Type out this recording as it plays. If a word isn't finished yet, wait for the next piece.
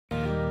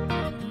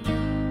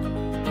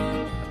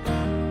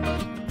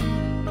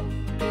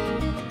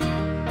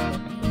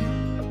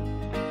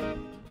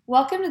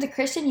Welcome to the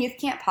Christian Youth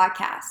Camp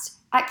podcast.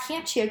 At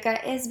Camp Chioka,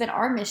 it has been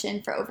our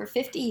mission for over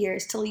 50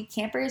 years to lead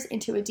campers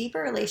into a deeper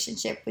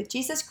relationship with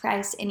Jesus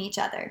Christ and each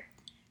other.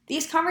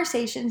 These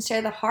conversations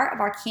share the heart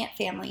of our camp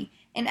family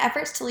in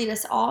efforts to lead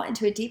us all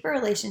into a deeper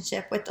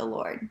relationship with the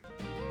Lord.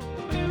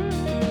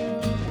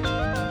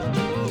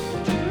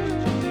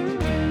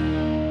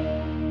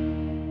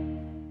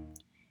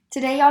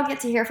 Today, y'all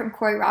get to hear from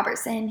Korie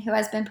Robertson, who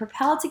has been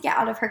propelled to get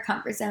out of her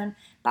comfort zone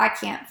by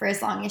camp for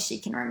as long as she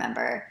can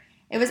remember.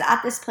 It was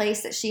at this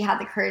place that she had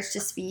the courage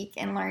to speak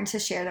and learn to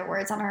share the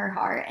words on her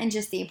heart and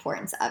just the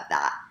importance of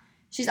that.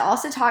 She's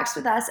also talks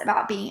with us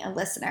about being a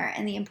listener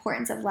and the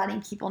importance of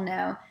letting people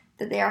know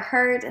that they are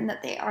heard and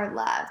that they are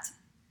loved.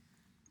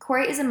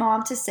 Korie is a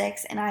mom to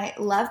 6, and I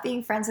love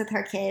being friends with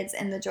her kids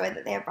and the joy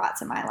that they have brought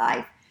to my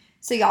life.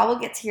 So y'all will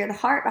get to hear the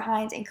heart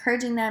behind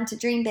encouraging them to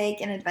dream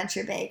big and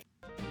adventure big.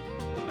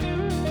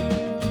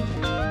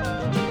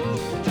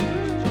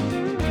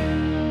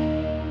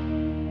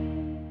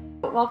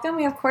 Welcome.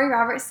 We have Korie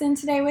Robertson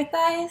today with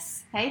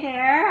us. Hey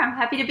there. I'm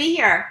happy to be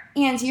here.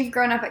 And you've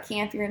grown up at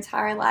camp your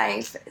entire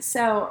life.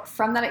 So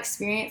from that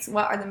experience,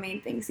 what are the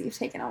main things that you've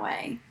taken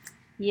away?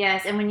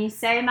 Yes. And when you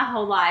say my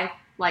whole life,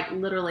 like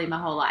literally my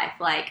whole life,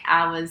 like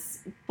I was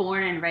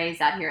born and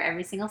raised out here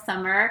every single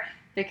summer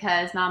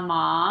because my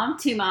mom,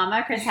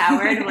 Chris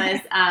Howard, was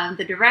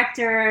the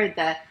director,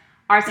 the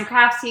arts and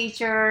crafts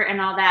teacher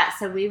and all that.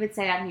 So we would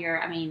stay out here.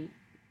 I mean,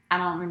 I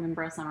don't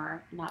remember a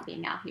summer not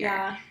being out here.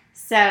 Yeah.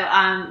 So,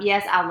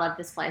 yes, I love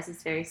this place.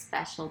 It's very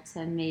special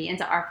to me and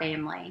to our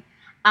family.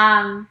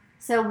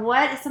 So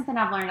what is something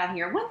I've learned out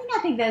here? One thing I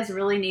think that is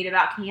really neat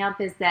about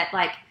camp is that,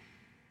 like,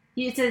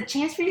 it's a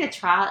chance for you to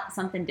try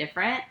something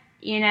different.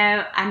 You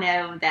know, I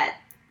know that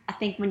I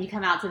think when you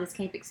come out to this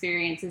camp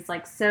experience, it's,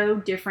 like, so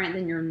different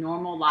than your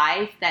normal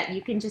life that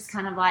you can just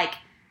kind of, like,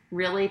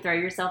 really throw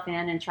yourself in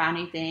and try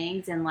new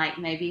things. And, like,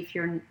 maybe if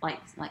you're, like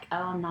oh,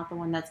 I'm not the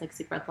one that's, like,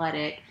 super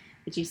athletic,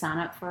 but you sign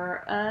up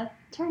for a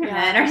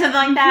tournament or something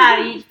like that.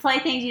 Or you play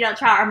things you don't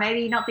try, or maybe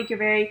you don't think you're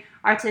very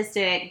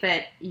artistic,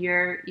 but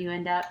you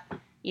end up,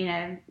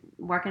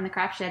 working the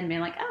craft shed and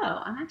being like,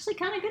 oh, I'm actually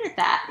kind of good at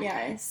that.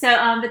 Yes. So,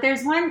 but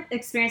there's one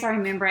experience I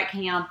remember at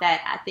camp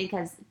that I think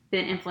has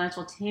been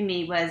influential to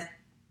me I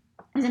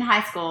was in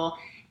high school,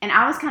 and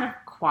I was kind of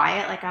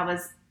quiet. Like I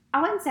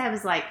wouldn't say I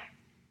was like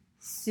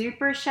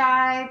super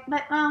shy,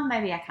 but well,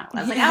 maybe I kind of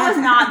was. Like I was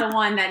not the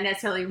one that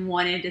necessarily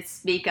wanted to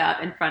speak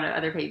up in front of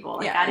other people.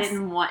 Like I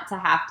didn't want to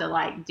have to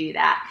like do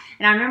that.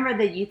 And I remember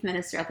the youth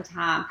minister at the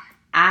time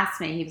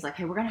asked me, he was like,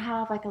 hey, we're going to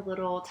have like a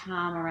little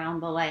time around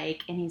the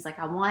lake. And he's like,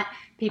 I want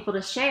people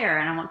to share,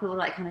 and I want people to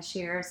like kind of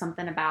share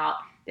something about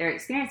their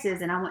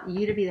experiences, and I want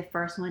you to be the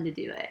first one to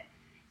do it.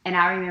 And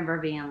I remember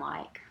being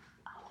like,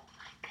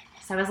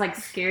 I was like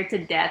scared to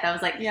death. I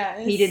was like,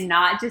 He did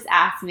not just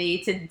ask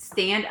me to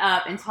stand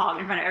up and talk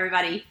in front of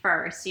everybody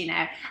first,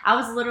 I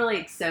was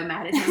literally so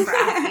mad at him for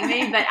asking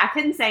me, but I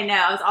couldn't say no.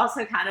 I was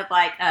also kind of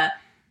like a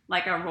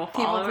rule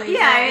follower.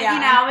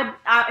 Yeah.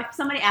 If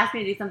somebody asked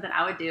me to do something,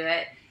 I would do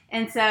it.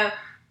 And so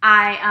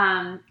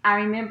I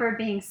remember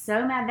being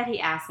so mad that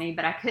he asked me,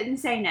 but I couldn't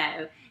say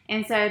no.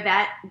 And so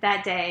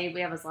that day,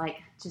 I was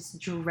like just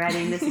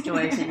dreading the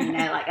situation,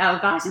 like, oh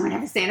gosh, I'm going to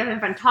have to stand up in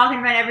front, talking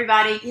in front of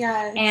everybody.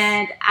 Yes.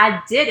 And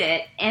I did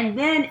it. And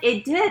then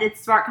it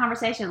sparked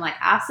conversation. Like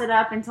I stood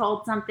up and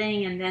told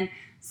something, and then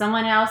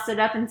someone else stood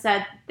up and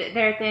said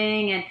their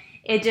thing. And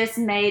it just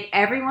made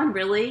everyone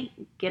really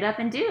get up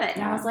and do it.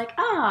 And I was like,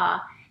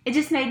 it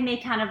just made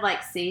me kind of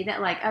like see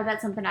that like, oh,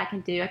 that's something I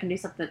can do. I can do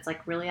something that's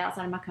like really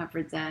outside of my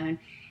comfort zone.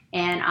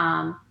 And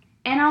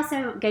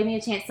also gave me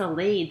a chance to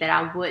lead that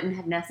I wouldn't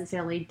have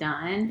necessarily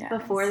done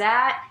before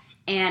that.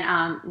 And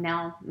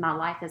now my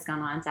life has gone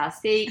on. So I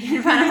speak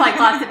in front of like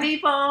lots of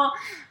people.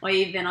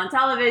 We've been on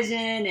television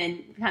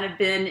and kind of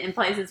been in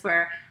places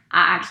where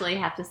I actually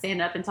have to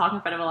stand up and talk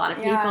in front of a lot of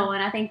people. Yeah.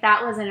 And I think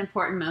that was an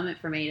important moment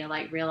for me to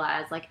like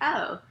realize like,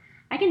 oh,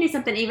 I can do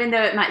something even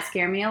though it might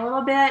scare me a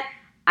little bit.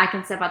 I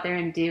can step out there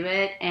and do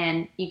it,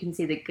 and you can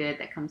see the good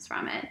that comes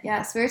from it.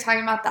 Yes, we were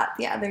talking about that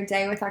the other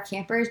day with our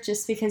campers.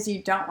 Just because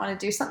you don't want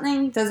to do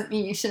something doesn't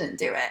mean you shouldn't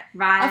do it.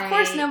 Right. Of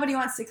course, nobody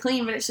wants to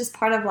clean, but it's just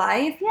part of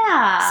life.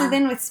 Yeah. So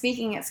then with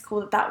speaking, it's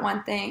cool that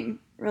one thing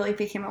really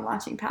became a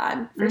launching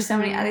pad for so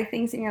many other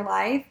things in your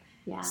life.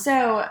 Yeah.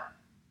 So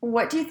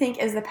what do you think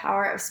is the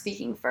power of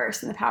speaking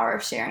first and the power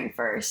of sharing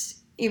first?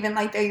 Even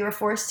like though you were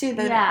forced to,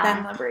 that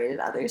then liberated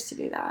others to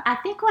do that. I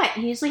think what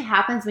usually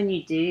happens when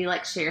you do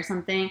like share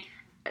something,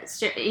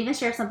 even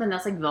share something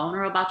that's like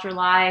vulnerable about your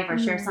life, or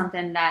share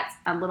something that's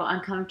a little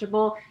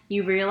uncomfortable,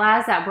 you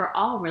realize that we're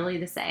all really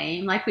the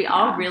same. Like we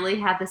all really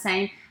have the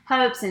same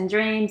hopes and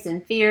dreams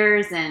and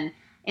fears and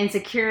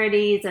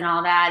insecurities and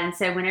all that. And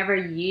so whenever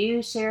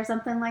you share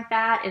something like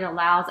that, it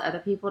allows other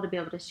people to be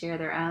able to share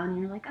their own. And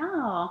you're like,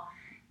 oh,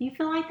 you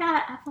feel like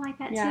that? I feel like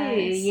that too,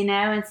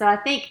 And so I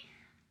think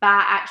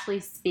by actually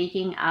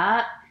speaking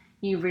up,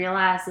 you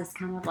realize this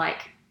kind of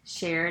like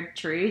shared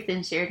truth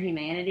and shared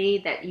humanity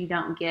that you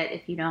don't get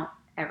if you don't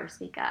ever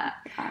speak up.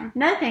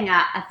 Another thing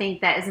I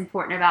think that is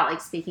important about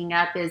like speaking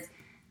up is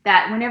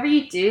that whenever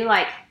you do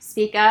like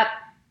speak up,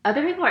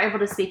 other people are able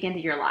to speak into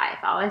your life.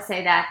 I always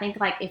say that. I think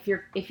like if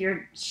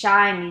you're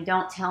shy and you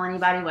don't tell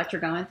anybody what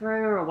you're going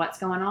through or what's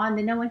going on,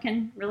 then no one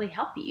can really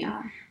help you.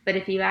 Yeah. But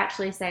if you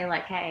actually say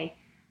like, hey,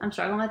 I'm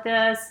struggling with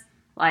this,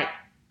 like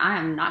I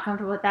am not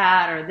comfortable with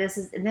that, or this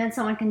is, and then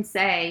someone can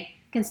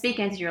speak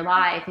into your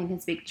life and can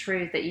speak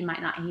truth that you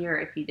might not hear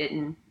if you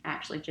didn't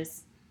actually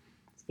just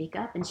speak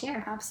up and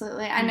share.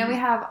 Absolutely. I know we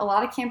have a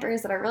lot of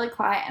campers that are really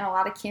quiet and a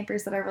lot of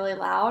campers that are really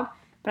loud,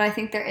 but I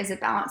think there is a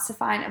balance to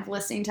find of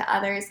listening to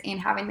others and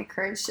having the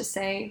courage to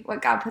say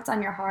what God puts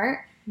on your heart.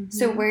 Mm-hmm.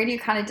 So where do you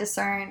kind of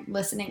discern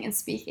listening and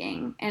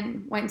speaking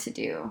and when to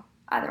do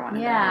either one of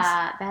those?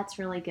 Yeah, that's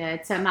really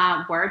good. So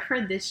my word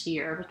for this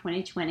year, for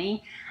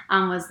 2020,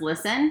 was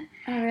listen.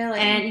 Oh, really?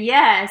 And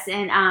yes,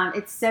 and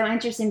it's so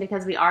interesting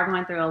because we are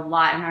going through a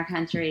lot in our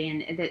country,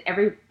 and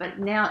but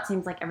now it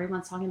seems like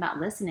everyone's talking about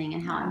listening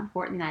and how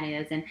important that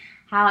is, and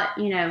how,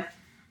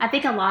 I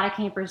think a lot of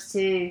campers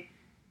too,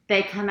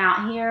 they come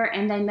out here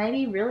and they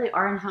maybe really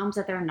are in homes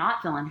that they're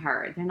not feeling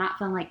heard. They're not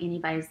feeling like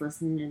anybody's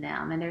listening to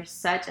them, and there's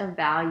such a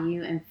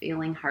value in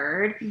feeling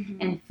heard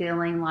and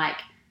feeling like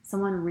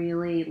someone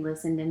really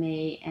listened to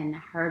me and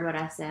heard what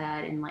I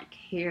said and like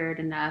cared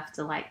enough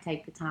to like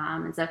take the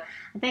time. And so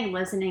I think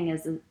listening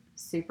is a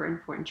super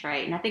important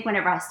trait. And I think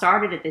whenever I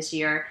started it this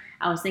year,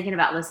 I was thinking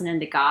about listening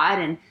to God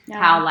and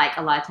how like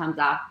a lot of times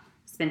I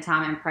spend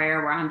time in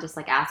prayer where I'm just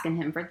like asking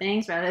him for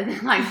things rather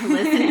than like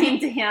listening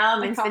to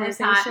him and spending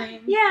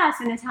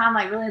time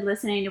like really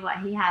listening to what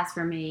he has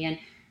for me and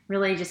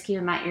really just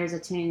keeping my ears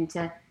attuned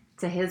to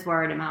his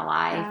word in my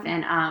life.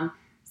 And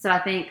so I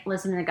think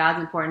listening to God's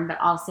important, but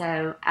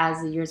also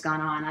as the years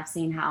gone on, I've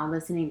seen how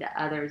listening to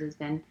others has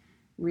been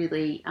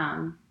really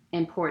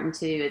important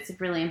too. It's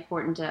really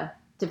important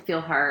to feel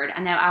heard. I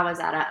know I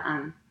was at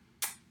I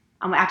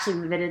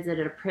actually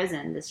visited a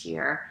prison this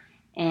year,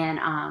 and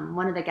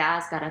one of the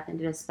guys got up and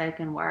did a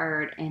spoken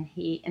word, and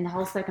the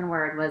whole spoken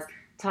word was,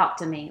 talk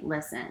to me,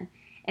 listen.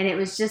 And it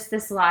was just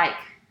this like,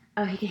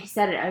 he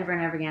said it over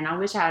and over again. I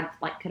wish I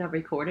could have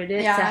recorded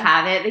it to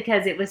have it,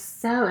 because it was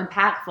so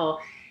impactful.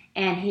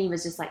 And he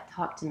was just like,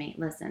 talk to me,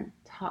 listen,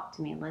 talk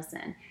to me,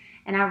 listen.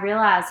 And I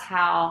realized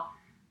how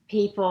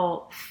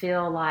people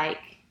feel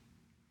like,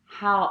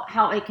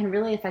 how it can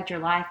really affect your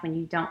life when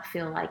you don't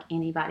feel like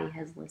anybody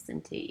has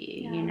listened to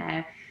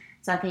you,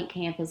 So I think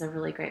camp is a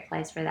really great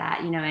place for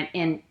that,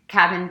 in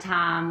cabin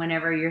time,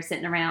 whenever you're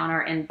sitting around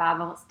or in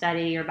Bible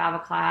study or Bible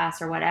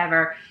class or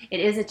whatever, it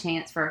is a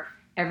chance for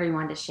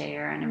everyone to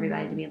share and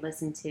everybody to be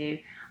listened to.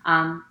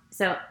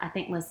 So I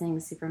think listening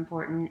is super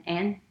important,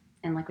 and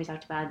like we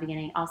talked about at the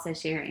beginning, also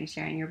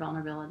sharing your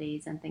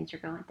vulnerabilities and things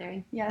you're going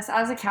through. Yes,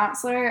 as a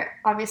counselor,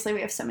 obviously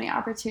we have so many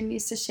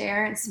opportunities to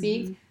share and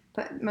speak,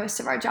 but most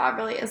of our job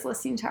really is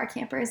listening to our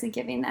campers and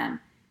giving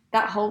them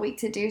that whole week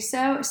to do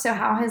so. So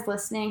how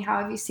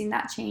have you seen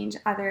that change,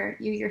 either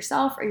you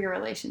yourself or your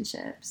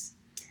relationships?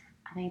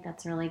 I think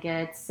that's really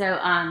good. So,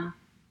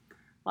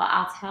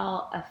 I'll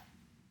tell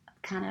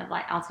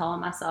I'll tell on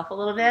myself a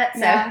little bit.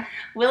 So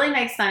Willie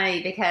makes fun of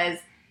me because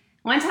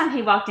one time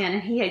he walked in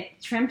and he had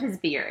trimmed his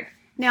beard.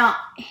 Now,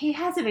 he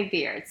has a big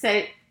beard,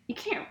 so you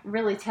can't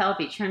really tell if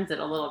he trims it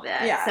a little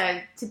bit. Yeah.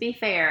 So, to be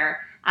fair,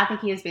 I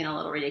think he was being a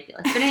little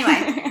ridiculous. But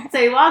anyway, so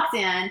he walks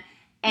in,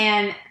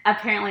 and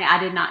apparently I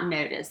did not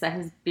notice that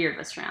his beard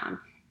was trimmed.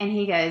 And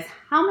he goes,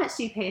 how much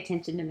do you pay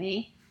attention to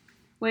me?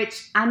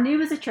 Which I knew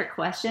was a trick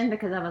question,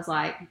 because I was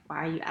like, why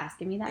are you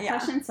asking me that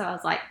question? So I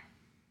was like,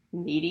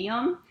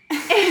 medium. And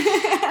he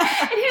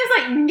was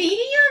like, medium?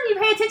 You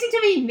pay attention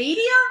to me,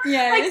 medium?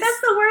 Yes. Like,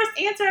 that's the worst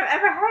answer I've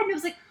ever heard. And I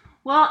was like,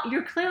 well,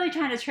 you're clearly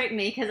trying to trick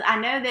me, because I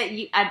know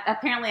that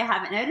apparently I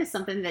haven't noticed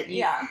something that you.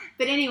 Yeah.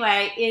 But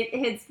anyway,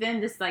 it's been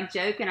this like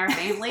joke in our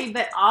family,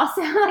 but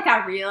also like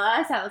I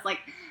realized, I was like,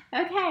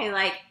 okay,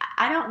 like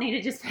I don't need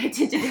to just pay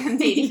attention to the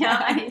medium.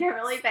 I need to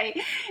really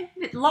pay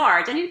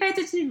large. I need to pay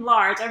attention to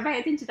large. I pay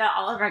attention to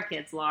all of our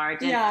kids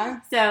large.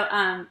 And so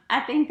I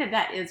think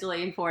that is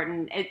really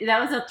important.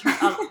 That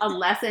was a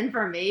lesson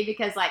for me,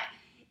 because like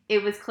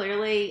it was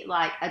clearly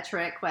like a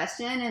trick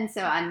question, and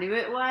so I knew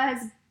it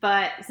was.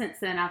 But since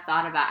then, I've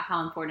thought about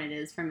how important it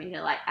is for me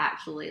to like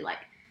actually like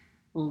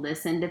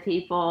listen to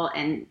people,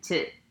 and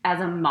to,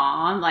 as a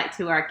mom, like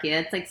to our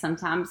kids, like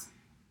sometimes,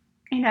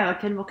 a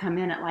kid will come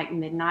in at like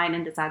midnight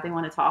and decide they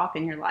want to talk,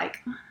 and you're like,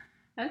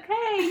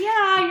 okay,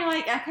 yeah, you're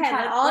like, okay,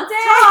 let's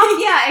talk.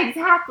 Yeah,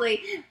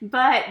 exactly.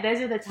 But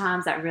those are the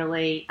times that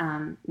really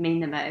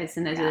mean the most,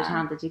 and those are the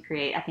times that you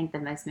create, I think, the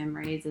most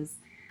memories as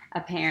a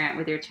parent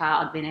with your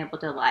child, being able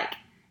to like,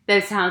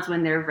 those times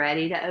when they're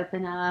ready to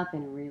open up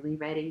and really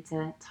ready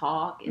to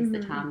talk is the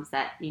times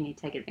that you need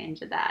to take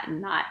advantage of that, and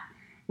not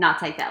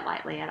take that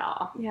lightly at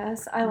all.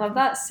 Yes, I love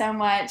that so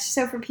much.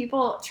 So for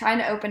people trying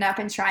to open up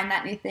and trying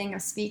that new thing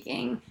of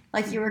speaking,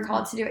 like you were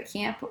called to do at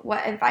camp,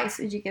 what advice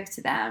would you give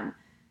to them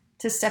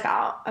to step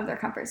out of their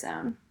comfort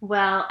zone?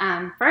 Well,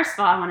 first of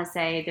all, I want to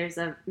say there's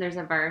a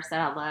verse that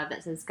I love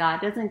that says,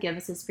 God doesn't give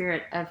us a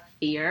spirit of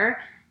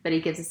fear, but he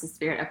gives us the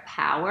spirit of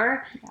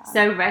power. Yeah.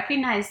 So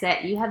recognize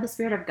that you have the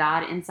spirit of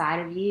God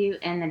inside of you,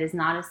 and that is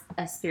not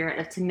a spirit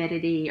of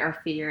timidity or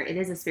fear. It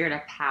is a spirit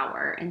of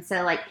power. And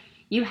so like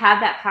you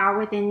have that power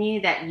within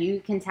you that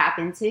you can tap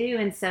into.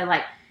 And so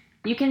like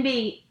you can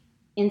be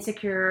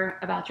insecure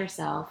about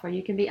yourself, or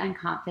you can be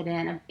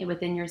unconfident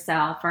within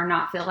yourself, or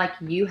not feel like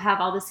you have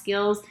all the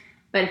skills.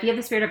 But if you have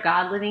the spirit of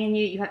God living in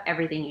you, you have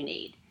everything you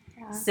need.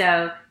 Yeah.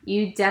 So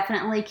you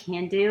definitely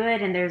can do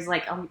it. And there's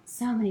like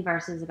so many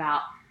verses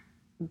about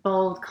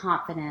bold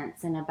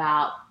confidence and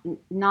about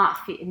not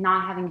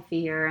having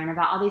fear and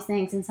about all these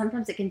things. And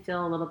sometimes it can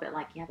feel a little bit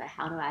like, yeah, but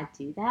how do I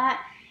do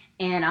that?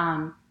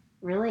 And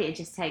really it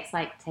just takes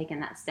like taking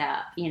that step,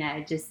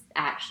 just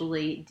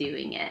actually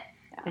doing it.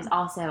 Yeah. There's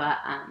also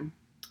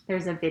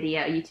there's a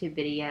YouTube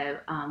video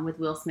with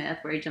Will Smith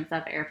where he jumps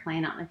out of an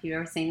airplane. I don't know if you've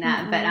ever seen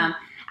that, but I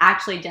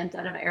actually jumped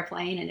out of an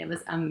airplane and it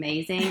was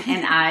amazing.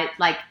 And I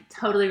like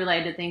totally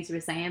related to things he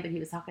was saying, but he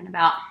was talking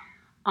about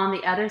on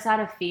the other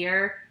side of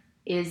fear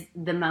is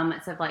the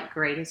moments of like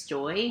greatest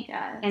joy.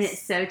 Yes. And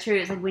it's so true.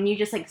 It's like when you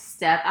just like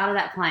step out of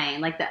that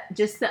plane, like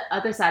just the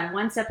other side,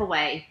 one step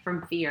away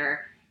from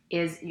fear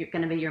is you're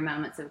going to be your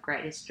moments of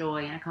greatest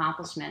joy and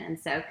accomplishment. And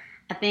so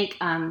I think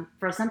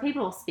for some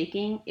people,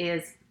 speaking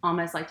is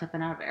almost like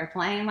jumping out of an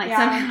airplane. Like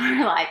some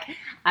people are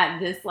like,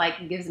 this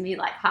like gives me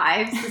like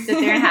hives to sit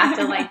there and have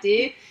to like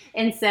do.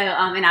 And so,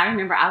 and I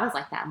remember I was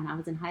like that when I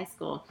was in high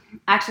school.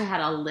 I actually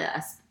had a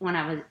lisp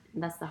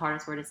that's the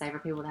hardest word to say for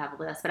people to have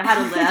a lisp, but I had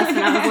a lisp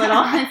when I was little.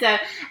 And so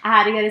I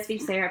had to go to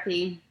speech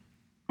therapy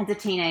as a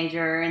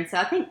teenager. And so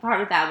I think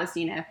part of that was,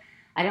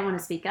 I didn't want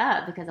to speak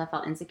up because I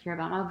felt insecure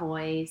about my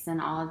voice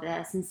and all of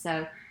this. And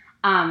so,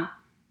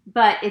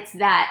 but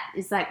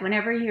it's like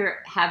whenever you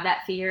have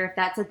that fear, if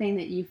that's the thing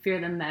that you fear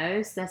the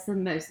most, that's the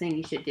most thing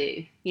you should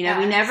do. Yes.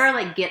 We never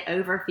like get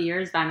over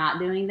fears by not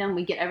doing them.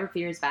 We get over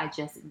fears by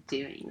just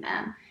doing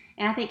them.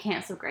 And I think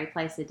camp's a great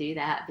place to do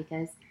that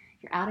because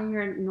you're out of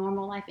your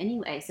normal life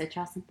anyway. So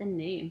try something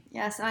new.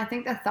 Yes. And I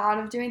think the thought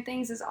of doing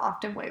things is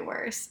often way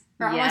worse,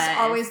 or almost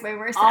always way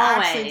worse than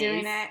actually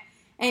doing it.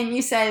 And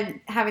you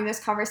said having those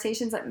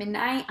conversations at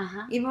midnight,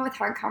 even with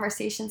hard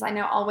conversations, I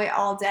know I'll wait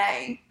all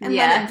day and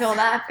let it build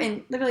up.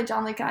 And literally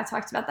John Luke and I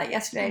talked about that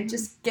yesterday.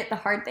 Just get the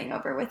hard thing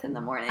over with in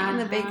the morning and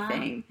the big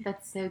thing.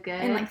 That's so good.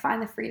 And like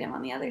find the freedom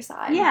on the other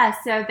side. Yeah,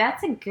 so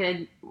that's a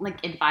good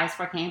like advice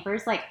for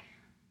campers. Like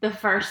the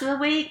first of the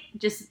week,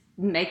 just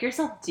make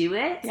yourself do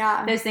it.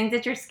 Yeah. Those things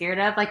that you're scared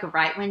of, like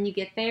right when you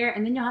get there.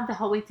 And then you'll have the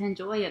whole week to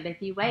enjoy it. But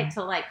if you wait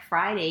till like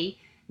Friday,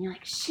 and you're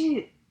like,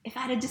 shoot, if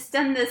I'd have just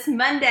done this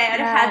Monday, I'd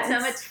have had so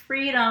much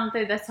freedom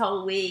through this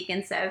whole week.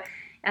 And so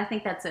I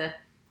think that's a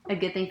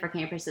good thing for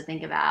campers to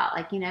think about.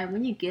 Like,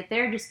 when you get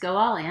there, just go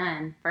all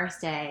in first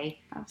day.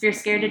 Absolutely. If you're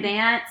scared to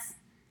dance,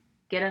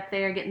 get up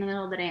there, get in the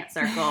middle of the dance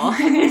circle.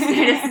 If you're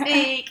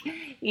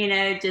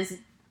scared to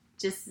speak,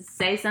 just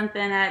say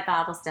something at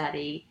Bible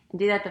study. And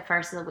do that the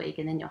first of the week,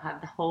 and then you'll have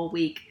the whole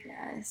week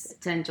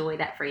to enjoy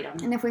that freedom.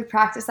 And if we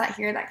practice that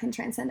here, that can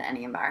transcend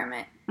any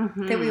environment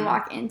that we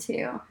walk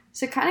into.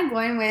 So kind of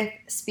going with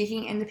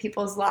speaking into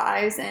people's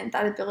lives and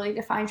that ability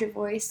to find your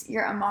voice.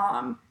 You're a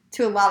mom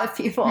to a lot of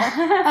people.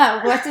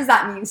 What does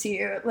that mean to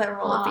you, the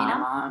role of being a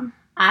mom?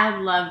 I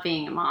love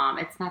being a mom.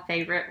 It's my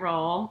favorite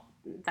role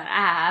that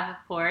I have,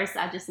 of course.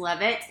 I just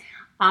love it.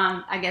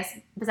 I guess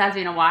besides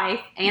being a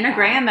wife and a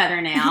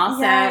grandmother now.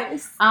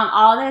 Yes. So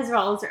all those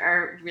roles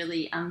are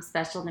really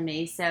special to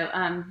me. So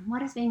what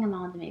does being a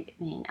mom to me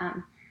mean?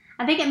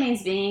 I think it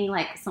means being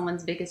like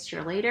someone's biggest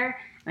cheerleader.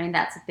 I mean,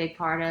 that's a big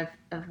part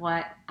of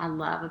what I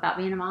love about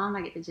being a mom.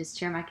 I get to just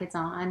cheer my kids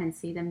on and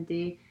see them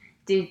do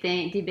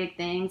big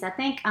things. I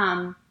think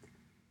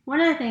one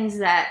of the things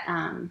that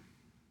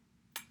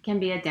can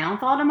be a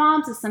downfall to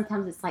moms is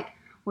sometimes it's like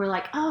we're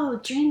like,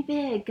 oh, dream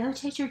big, go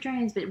chase your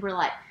dreams, but we're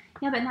like,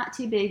 yeah, but not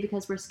too big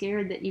because we're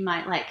scared that you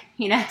might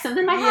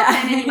something might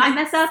happen and you might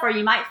mess up or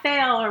you might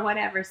fail or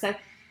whatever. So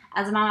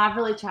as a mom, I've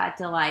really tried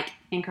to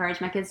encourage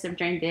my kids to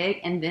dream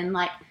big and then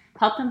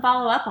help them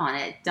follow up on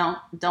it. Don't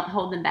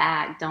hold them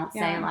back. Don't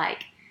say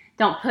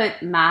don't put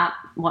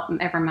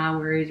whatever my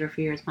worries or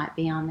fears might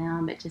be on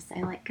them, but just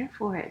say go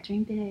for it,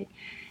 dream big,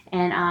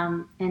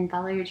 and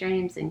follow your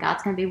dreams, and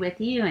God's going to be with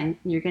you, and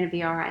you're going to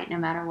be all right no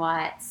matter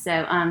what.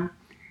 So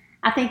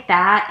I think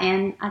that,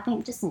 and I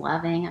think just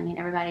loving. I mean,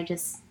 everybody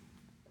just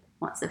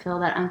wants to feel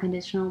that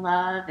unconditional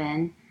love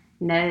and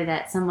know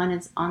that someone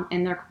is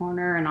in their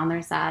corner and on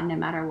their side no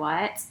matter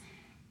what.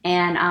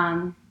 And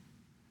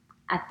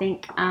I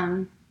think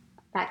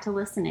back to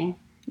listening.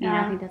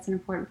 I think that's an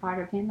important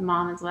part of being a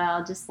mom as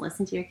well. Just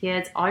listen to your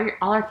kids. All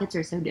our kids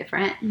are so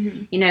different.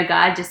 Mm-hmm.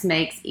 God just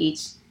makes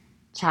each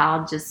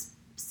child just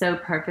so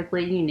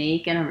perfectly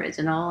unique and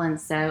original.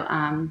 And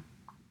so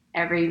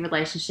every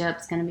relationship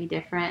is going to be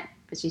different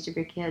with each of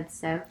your kids.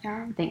 So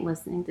I think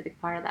listening is a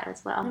big part of that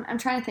as well. I'm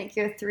trying to think.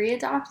 You have 3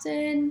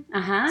 adopted.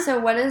 So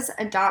what does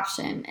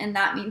adoption and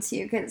that mean to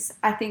you? Because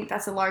I think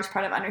that's a large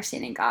part of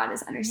understanding God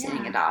is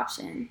understanding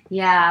adoption.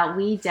 Yeah,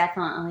 we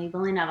definitely,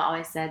 Will and I've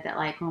always said that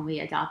when we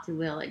adopted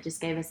Will, it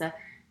just gave us a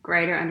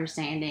greater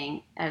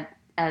understanding of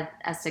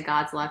as to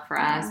God's love for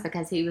us,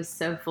 because he was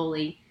so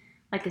fully,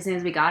 like, as soon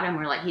as we got him,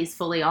 we're like, he's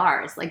fully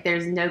ours. Like,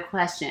 there's no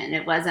question.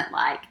 It wasn't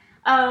like,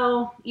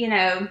 oh,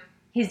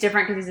 he's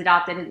different because he's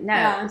adopted. No,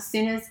 as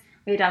soon as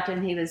we adopted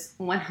him, he was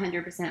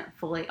 100%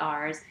 fully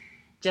ours.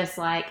 Just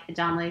like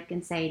John Luke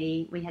and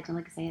Sadie, we had John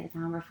Luke and Sadie at the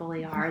time, were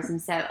fully ours. And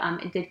so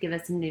it did give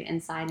us some new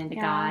insight into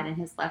God and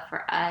his love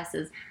for us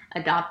as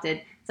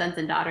adopted sons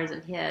and daughters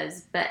of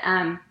his. But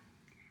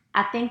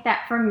I think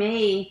that for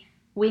me,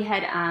 we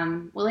had,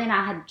 Willie and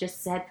I had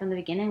just said from the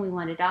beginning we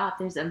wanted to adopt.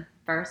 There's a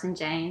verse in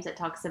James that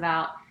talks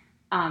about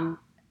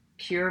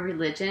pure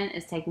religion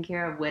is taking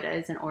care of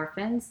widows and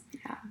orphans.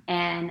 Yeah.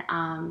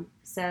 And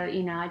so,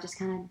 I just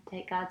kind of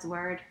take God's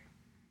word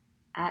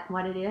at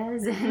what it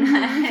is.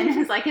 And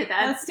it's like, if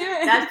let's do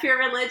it. That's pure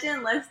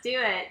religion, let's do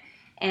it.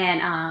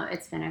 And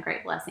it's been a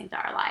great blessing to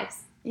our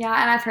lives.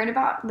 Yeah, and I've heard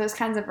about those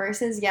kinds of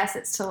verses. Yes,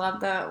 it's to love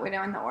the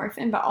widow and the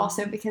orphan, but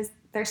also because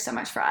there's so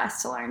much for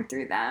us to learn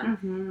through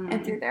them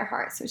and through their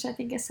hearts, which I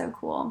think is so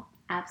cool.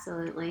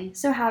 Absolutely.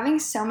 So having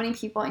so many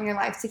people in your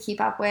life to keep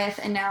up with,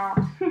 and now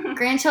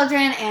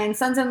grandchildren and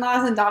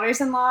sons-in-laws and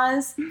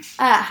daughters-in-laws,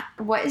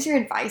 what is your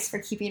advice for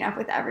keeping up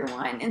with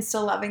everyone and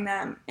still loving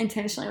them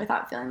intentionally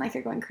without feeling like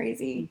you're going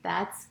crazy?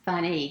 That's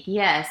funny.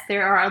 Yes,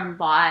 there are a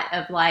lot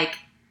of,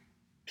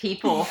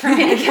 people for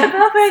me to keep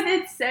up with.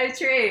 It's so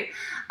true.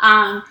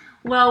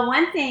 Well,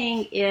 one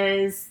thing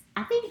is,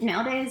 I think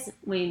nowadays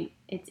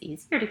it's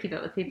easier to keep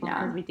up with people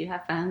because we do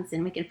have phones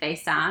and we can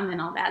FaceTime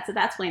and all that. So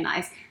that's really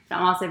nice. But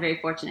I'm also very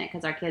fortunate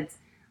because our kids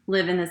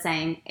live in the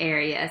same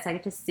area, so I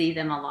get to see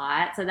them a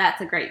lot. So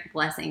that's a great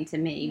blessing to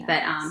me.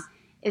 Yes.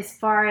 But as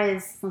far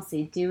as,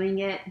 doing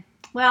it,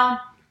 well,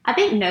 I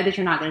think know that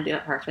you're not going to do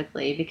it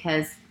perfectly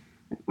because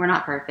we're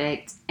not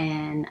perfect.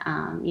 And,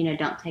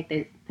 don't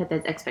put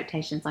those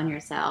expectations on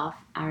yourself.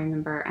 I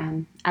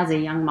remember as a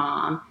young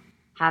mom,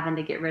 having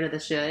to get rid of the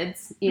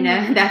shoulds,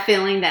 that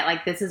feeling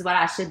that this is what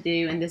I should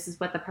do and this is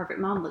what the perfect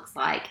mom looks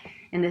like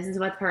and this is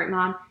what the perfect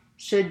mom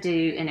should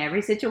do in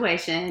every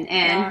situation.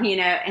 And,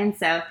 and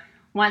so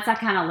once I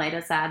kind of laid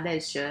aside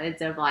those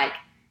shoulds of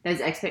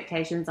those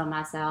expectations on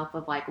myself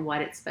of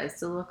what it's supposed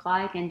to look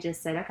like and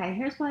just said, okay,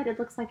 here's what it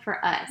looks like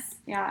for us.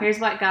 Yeah. Here's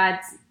what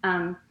God's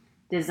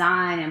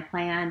design and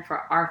plan for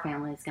our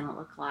family is going to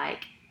look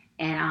like.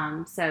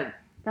 And so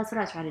that's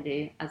what I try to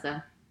do as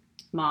a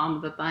mom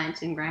of a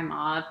bunch and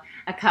grandma of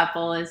a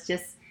couple, is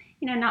just,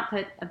 not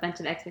put a bunch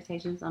of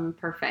expectations on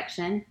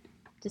perfection.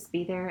 Just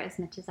be there as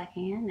much as I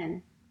can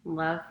and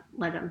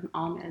let them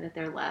all know that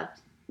they're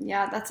loved.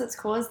 Yeah, that's what's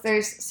cool is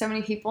there's so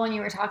many people, and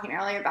you were talking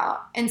earlier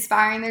about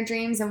inspiring their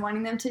dreams and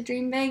wanting them to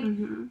dream big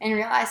and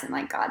realizing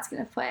God's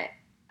going to put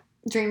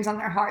dreams on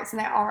their hearts and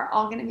they are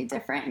all going to be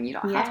different and you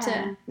don't have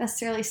to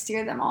necessarily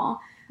steer them all.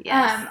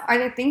 Yes. Are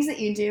there things that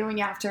you do when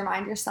you have to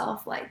remind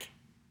yourself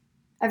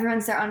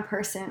everyone's their own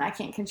person. I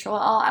can't control it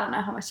all. I don't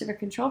know how much of a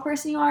control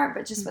person you are,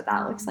 but just what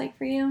that looks like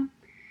for you.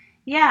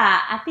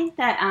 Yeah, I think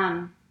that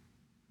I'm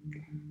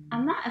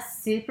not a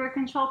super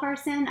control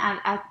person.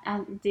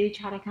 I do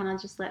try to kind of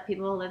just let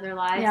people live their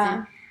lives.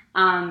 Yeah.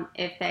 And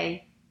if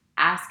they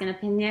ask an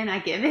opinion, I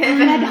give it,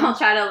 but I don't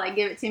try to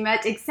give it too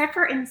much, except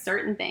for in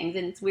certain things.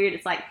 And it's weird.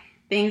 It's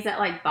things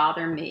that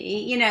bother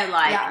me,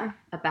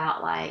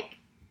 about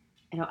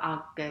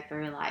I'll go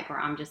through where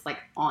I'm just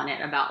on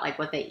it about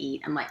what they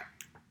eat. I'm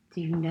do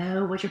you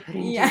know what you're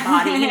putting into your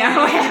body?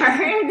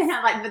 Whatever. And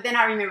then but then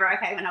I remember,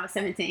 okay, when I was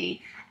 17,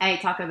 I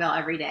ate Taco Bell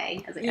every day.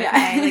 I was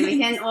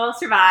okay, we'll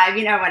survive,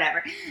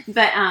 whatever.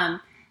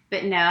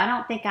 But no, I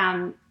don't think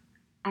I'm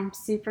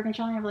super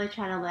controlling. I really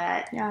try to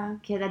let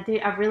kids.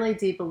 I really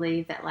do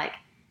believe that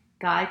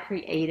God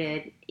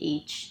created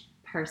each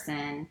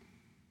person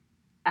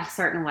a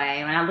certain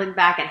way. When I look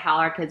back at how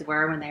our kids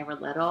were when they were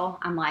little,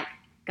 I'm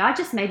God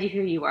just made you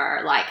who you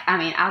were.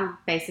 I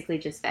basically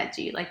just fed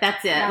you.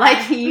 That's it.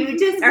 Yeah. You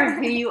just are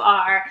who you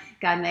are.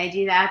 God made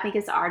you that. I think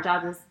it's our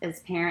job as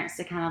parents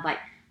to kind of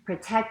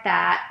protect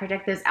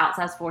those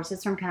outside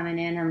forces from coming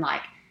in and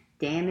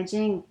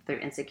damaging through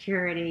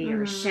insecurity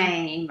or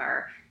shame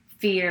or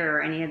fear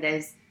or any of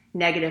those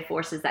negative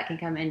forces that can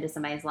come into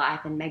somebody's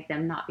life and make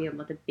them not be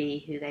able to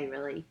be who they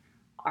really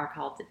are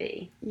called to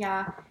be.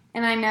 Yeah.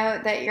 And I know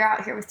that you're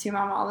out here with Two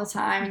Mama all the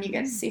time and you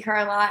get to see her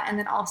a lot, and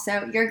then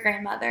also your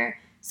grandmother.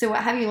 So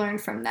what have you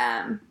learned from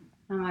them?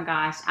 Oh my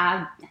gosh,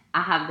 I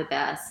have the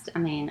best.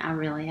 I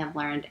really have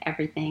learned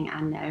everything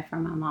I know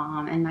from my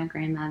mom and my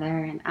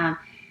grandmother.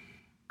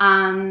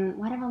 And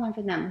what have I learned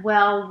from them?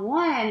 Well,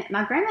 one,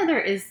 my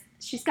grandmother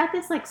she's got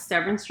this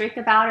stubborn streak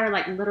about her.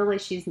 Literally,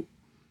 she's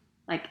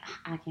I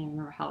can't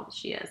remember how old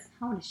she is.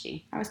 How old is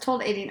she? I was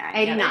told 89.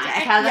 89.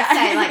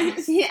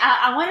 Let's say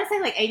I want to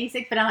say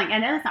 86, but I'm I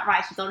know that's not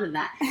right. She's older than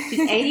that. She's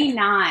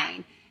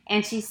 89.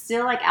 And she's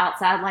still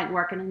outside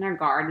working in her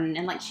garden,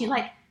 and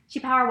she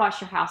power washed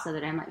her house the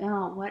other day. I'm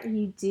oh, what are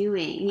you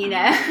doing? But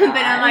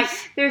I'm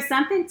there's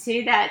something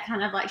to that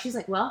kind of she's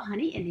well,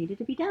 honey, it needed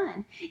to be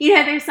done.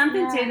 There's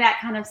something to that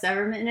kind of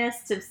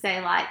stubbornness to say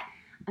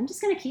I'm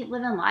just gonna keep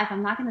living life.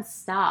 I'm not gonna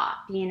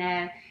stop.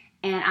 And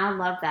I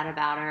love that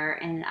about her,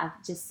 and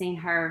I've just seen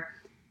her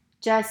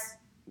just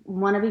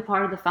want to be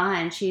part of the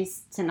fun.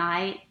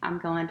 Tonight I'm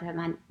going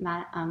to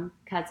my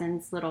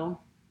cousin's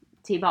little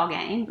t-ball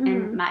game,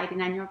 and my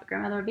 89-year-old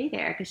grandmother will be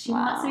there because she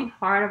wants to be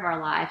part of our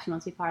life. She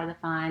wants to be part of the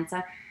fun.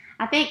 So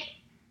I think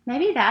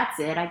maybe that's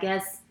it. I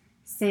guess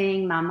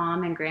seeing my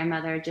mom and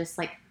grandmother just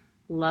like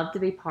love to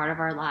be part of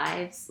our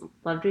lives,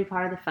 love to be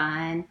part of the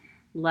fun,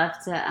 love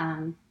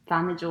to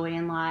find the joy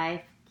in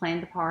life,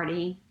 plan the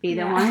party, be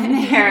the one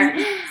there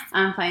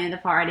planning the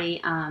party.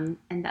 And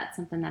that's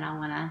something that I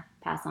want to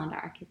pass on to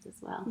our kids as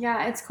well.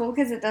 Yeah, it's cool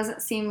because it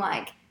doesn't seem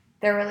like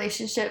their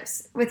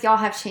relationships with y'all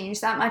have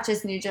changed that much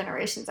as new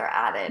generations are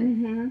added.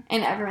 And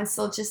everyone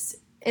still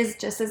is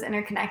just as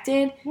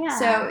interconnected. Yeah.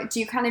 So do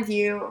you kind of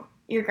view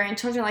your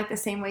grandchildren like the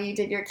same way you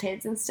did your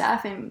kids and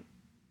stuff, and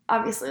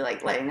obviously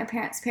like letting their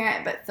parents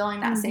parent but filling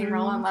that same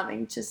role and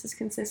loving just as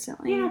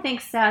consistently? Yeah, I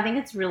think so. I think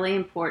it's really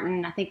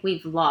important. I think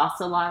we've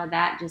lost a lot of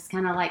that, just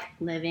kind of like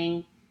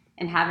living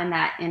and having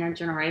that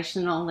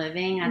intergenerational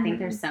living. I think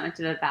there's so much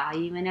of a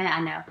value in it.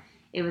 I know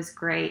it was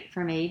great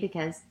for me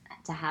because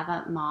to have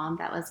a mom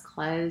that was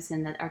close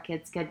and that our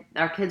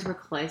kids were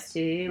close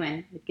to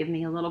and would give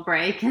me a little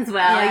break as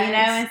well, you know.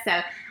 And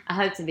so I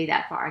hope to be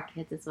that for our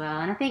kids as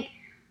well. And I think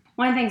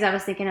one of the things I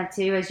was thinking of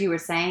too, as you were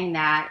saying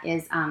that,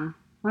 is one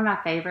of my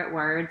favorite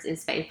words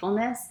is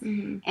faithfulness.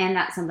 And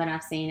that's something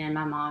I've seen in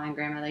my mom and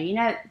grandmother. You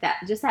know,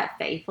 that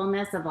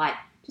faithfulness of like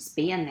just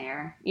being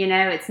there. You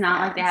know, it's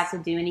not like they have to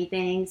do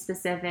anything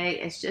specific.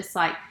 It's just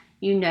like,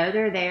 you know,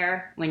 they're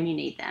there when you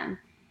need them.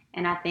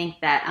 And I think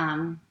that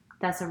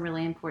that's a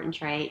really important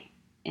trait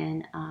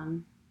in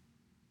a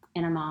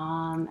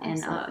mom and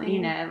you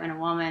know, and a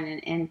woman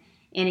and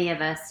any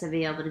of us, to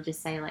be able to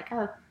just say like,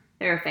 oh,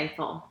 they were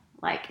faithful.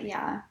 Like,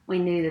 we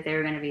knew that they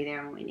were going to be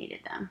there when we needed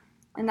them.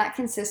 And that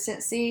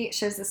consistency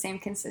shows the same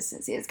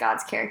consistency as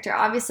God's character.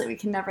 Obviously, we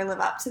can never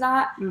live up to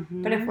that.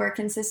 But if we're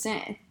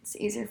consistent, it's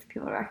easier for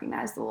people to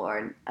recognize the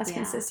Lord as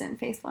consistent and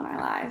faithful in our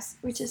lives,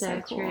 which is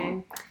so cool.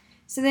 True.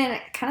 So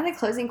then kind of the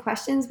closing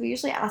questions, we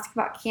usually ask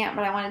about camp,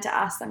 but I wanted to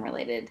ask them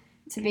related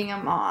to being a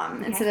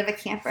mom instead of a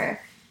camper.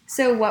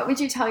 So what would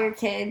you tell your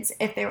kids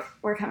if they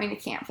were coming to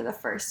camp for the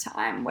first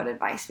time? What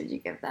advice would you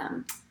give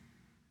them?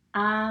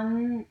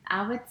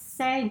 I would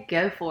say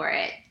go for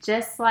it.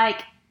 Just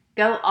like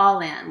go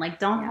all in. Like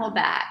don't hold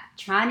back.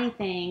 Try new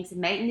things.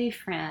 Make new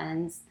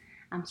friends.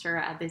 I'm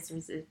sure this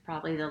is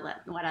probably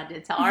what I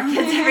did tell our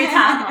kids every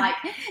time. Like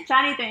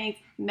try new things.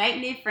 Make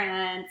new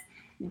friends.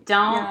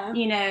 Don't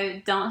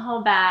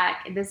hold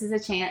back. This is a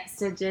chance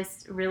to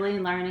just really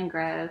learn and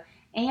grow,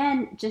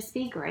 and just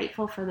be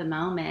grateful for the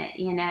moment.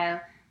 You know,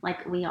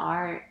 like we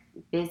are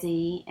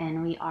busy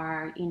and we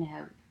are, you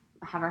know,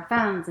 have our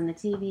phones and the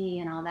TV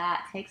and all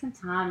that. Take some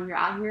time. You're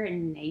out here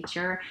in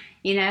nature,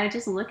 you know,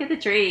 just look at the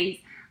trees,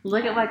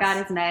 look at what God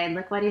has made,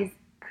 look what He's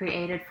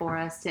created for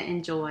us to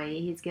enjoy.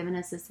 He's given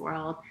us this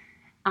world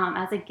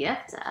as a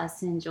gift to us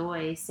to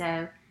enjoy.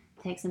 So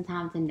take some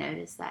time to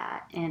notice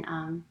that,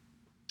 and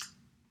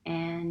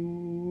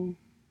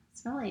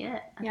that's really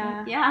it.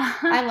 I think.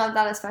 I love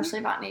that, especially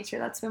about nature.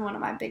 That's been one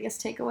of my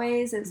biggest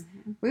takeaways is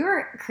we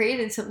were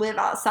created to live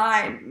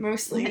outside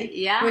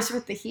mostly, which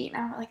with the heat.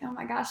 And I'm like, oh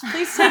my gosh,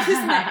 please take us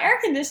in the air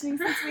conditioning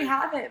since we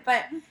have it.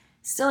 But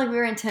still, like, we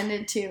were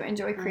intended to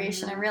enjoy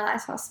creation and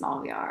realize how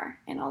small we are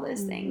and all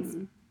those things.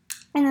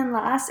 And then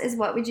last is,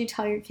 what would you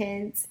tell your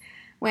kids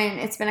when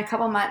it's been a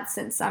couple months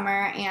since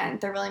summer and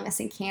they're really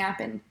missing camp,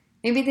 and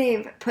maybe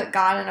they've put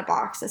God in a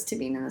box as to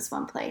being in this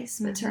one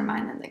place, but to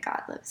remind them that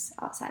God lives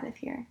outside of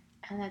here?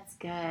 Oh, that's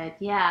good.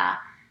 Yeah.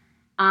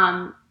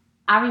 I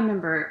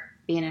remember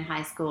being in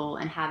high school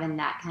and having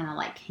that kind of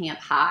like camp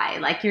high.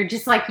 Like you're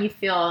just like, you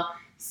feel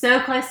so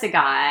close to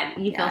God.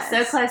 You feel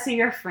so close to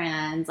your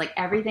friends. Like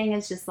everything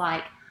is just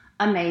like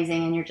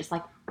amazing. And you're just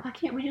like, why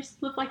can't we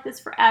just live like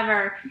this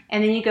forever?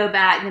 And then you go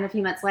back, and then a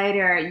few months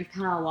later, you've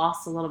kind of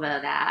lost a little bit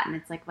of that. And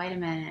it's like, wait a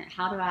minute,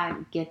 how do I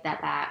get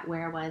that back?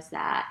 Where was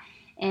that?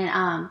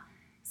 And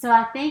so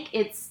I think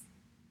it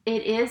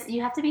is,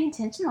 you have to be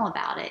intentional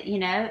about it. You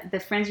know,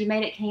 the friends you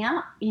made at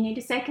camp, you need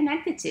to stay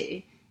connected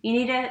to. You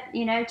need to,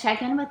 you know,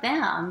 check in with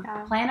them,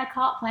 plan a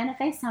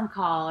FaceTime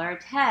call or a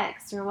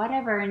text or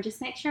whatever, and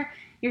just make sure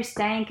you're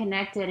staying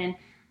connected. And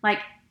like,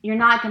 you're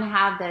not going to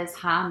have those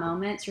high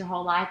moments your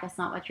whole life. That's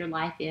not what your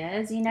life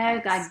is. You know,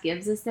 God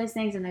gives us those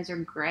things, and those are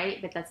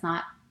great, but that's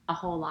not a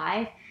whole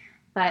life.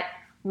 But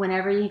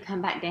whenever you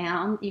come back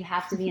down, you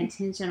have to be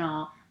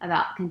intentional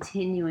about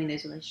continuing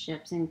those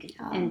relationships and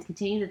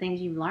continue the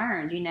things you've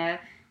learned, you know,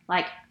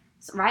 like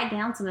write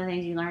down some of the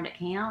things you learned at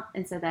camp.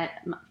 And so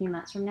that a few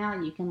months from now,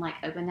 you can like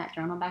open that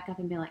journal back up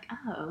and be like,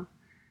 oh,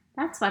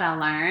 that's what I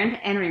learned,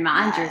 and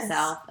remind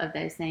yourself of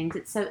those things.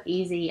 It's so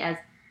easy as,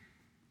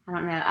 I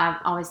don't know, I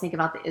always think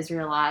about the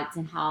Israelites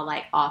and how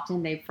like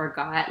often they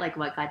forgot like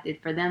what God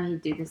did for them.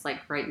 He'd do this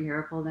like great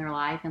miracle in their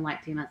life, and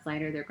like 2 months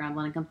later they're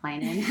grumbling and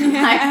complaining,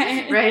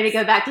 like ready to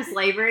go back to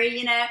slavery,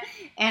 you know.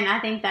 And I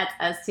think that's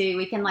us too.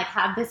 We can like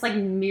have this like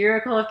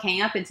miracle of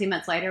camp, and 2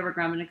 months later we're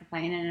grumbling and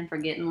complaining and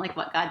forgetting like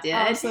what God did.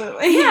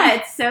 Absolutely. Yeah,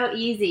 it's so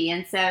easy.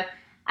 And so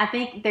I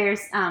think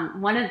there's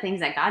one of the things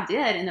that God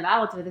did in the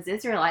Bible with his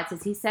Israelites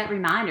is he set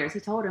reminders. He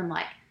told them,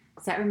 like,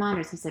 set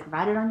reminders. He said,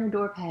 write it on your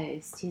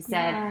doorpost. He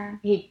said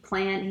he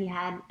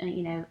had,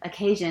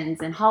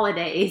 occasions and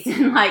holidays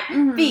and like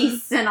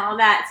feasts and all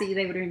that, so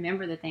they would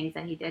remember the things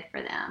that he did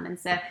for them. And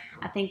so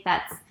I think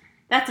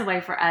that's a way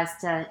for us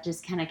to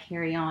just kind of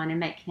carry on and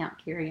make camp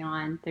carry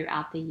on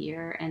throughout the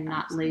year and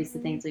not lose the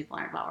things we've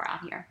learned while we're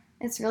out here.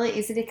 It's really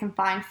easy to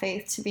confine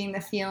faith to being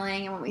the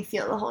feeling and when we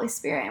feel the Holy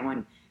Spirit and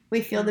when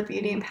we feel the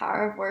beauty and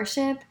power of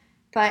worship,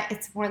 but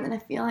it's more than a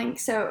feeling.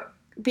 So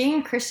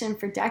being a Christian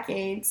for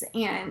decades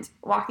and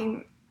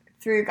walking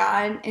through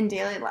God in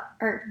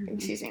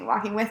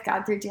walking with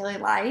God through daily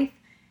life,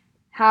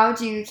 how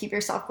do you keep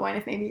yourself going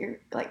if maybe you're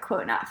like,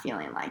 quote, not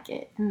feeling like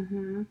it?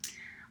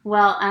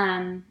 Well,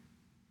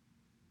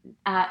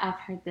 I've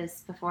heard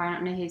this before. I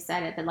don't know who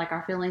said it, but like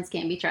our feelings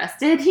can't be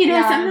trusted.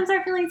 Sometimes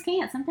our feelings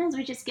can't. Sometimes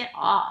we just get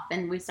off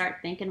and we start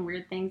thinking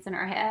weird things in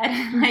our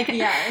head. Like,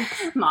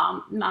 my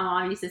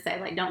mom used to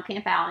say, like, don't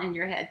camp out in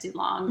your head too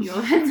long.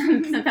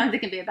 Sometimes it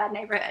can be a bad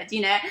neighborhood,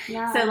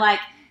 So like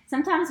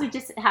sometimes we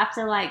just have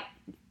to like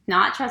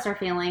not trust our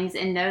feelings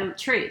and know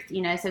truth,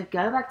 So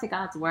go back to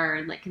God's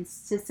word, like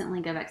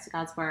consistently go back to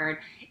God's word.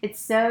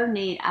 It's so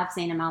neat. I've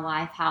seen in my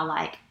life how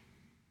like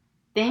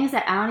things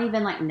that I don't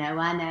even like know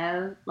I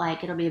know,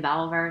 like it'll be a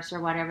Bible verse or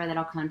whatever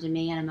that'll come to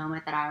me in a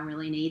moment that I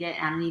really need it,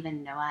 and I don't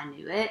even know I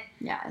knew it.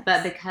 Yes.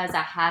 But because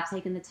I have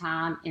taken the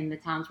time in the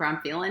times where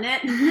I'm feeling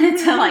it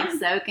to like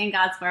soak in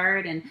God's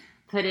word and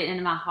put it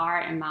into my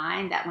heart and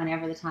mind, that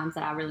whenever the times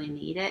that I really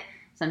need it,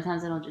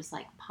 sometimes it'll just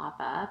like pop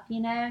up,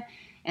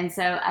 And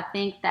so I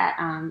think that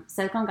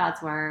soak on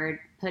God's word,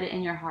 put it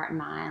in your heart and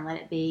mind, let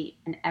it be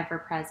an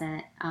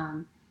ever-present,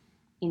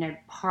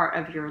 part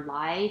of your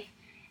life.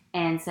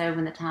 And so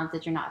when the times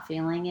that you're not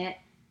feeling it,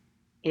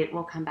 it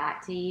will come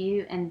back to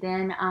you. And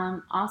then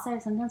also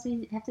sometimes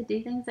we have to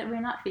do things that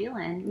we're not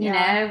feeling. We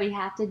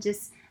have to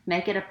just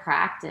make it a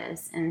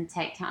practice and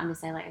take time to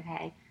say like,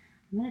 okay,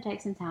 I'm going to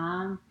take some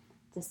time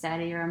to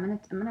study, or I'm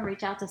gonna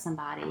reach out to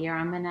somebody, or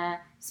I'm gonna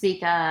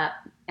speak up,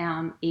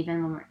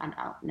 even when I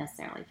don't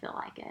necessarily feel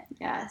like it.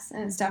 Yes,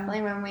 and it's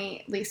definitely when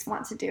we least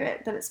want to do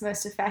it that it's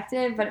most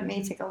effective, but it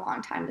may take a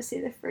long time to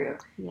see the fruit.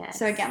 Yes.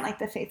 So again, like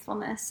the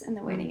faithfulness and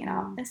the waiting it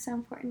out is so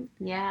important.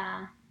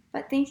 Yeah.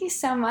 But thank you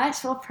so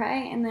much. We'll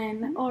pray and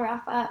then we'll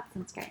wrap up.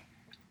 That's great.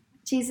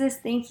 Jesus,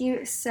 thank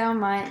you so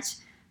much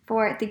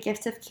for the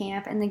gift of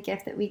camp and the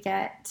gift that we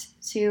get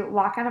to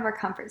walk out of our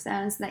comfort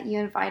zones, and that you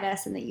invite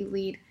us and that you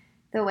lead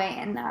the way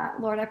in that.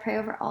 Lord, I pray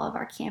over all of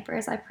our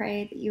campers. I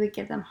pray that you would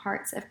give them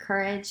hearts of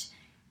courage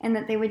and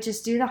that they would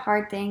just do the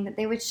hard thing, that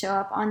they would show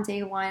up on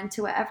day one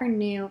to whatever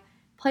new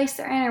place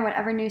they're in or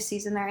whatever new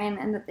season they're in,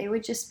 and that they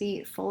would just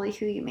be fully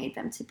who you made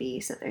them to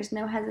be, so there's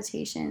no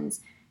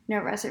hesitations, no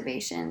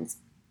reservations.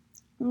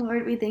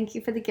 Lord, we thank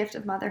you for the gift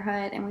of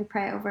motherhood, and we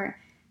pray over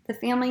the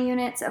family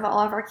units of all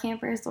of our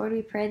campers. Lord,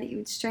 we pray that you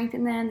would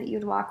strengthen them, that you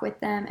would walk with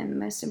them, and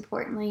most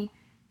importantly,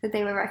 that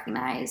they would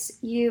recognize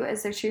you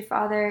as their true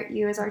father,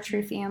 you as our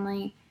true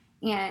family,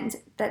 and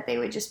that they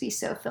would just be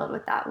so filled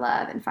with that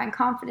love and find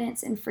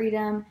confidence and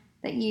freedom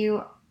that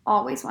you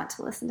always want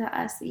to listen to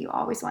us, that you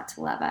always want to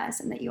love us,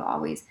 and that you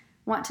always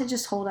want to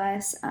just hold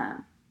us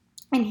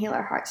and heal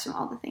our hearts from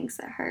all the things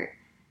that hurt.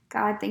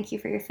 God, thank you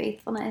for your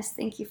faithfulness.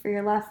 Thank you for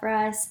your love for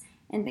us.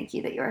 And thank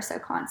you that you are so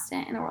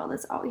constant in a world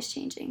that's always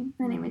changing.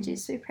 In the name of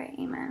Jesus, we pray.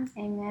 Amen.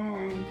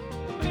 Amen.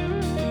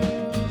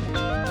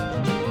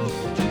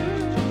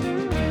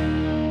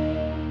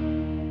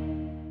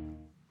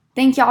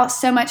 Thank y'all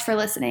so much for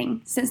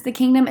listening. Since the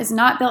kingdom is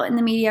not built in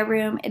the media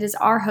room, it is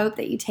our hope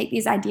that you take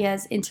these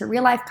ideas into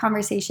real-life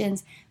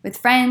conversations with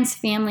friends,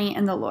 family,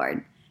 and the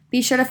Lord.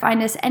 Be sure to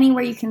find us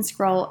anywhere you can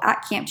scroll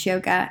at Camp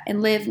Yoga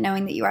and live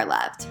knowing that you are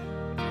loved.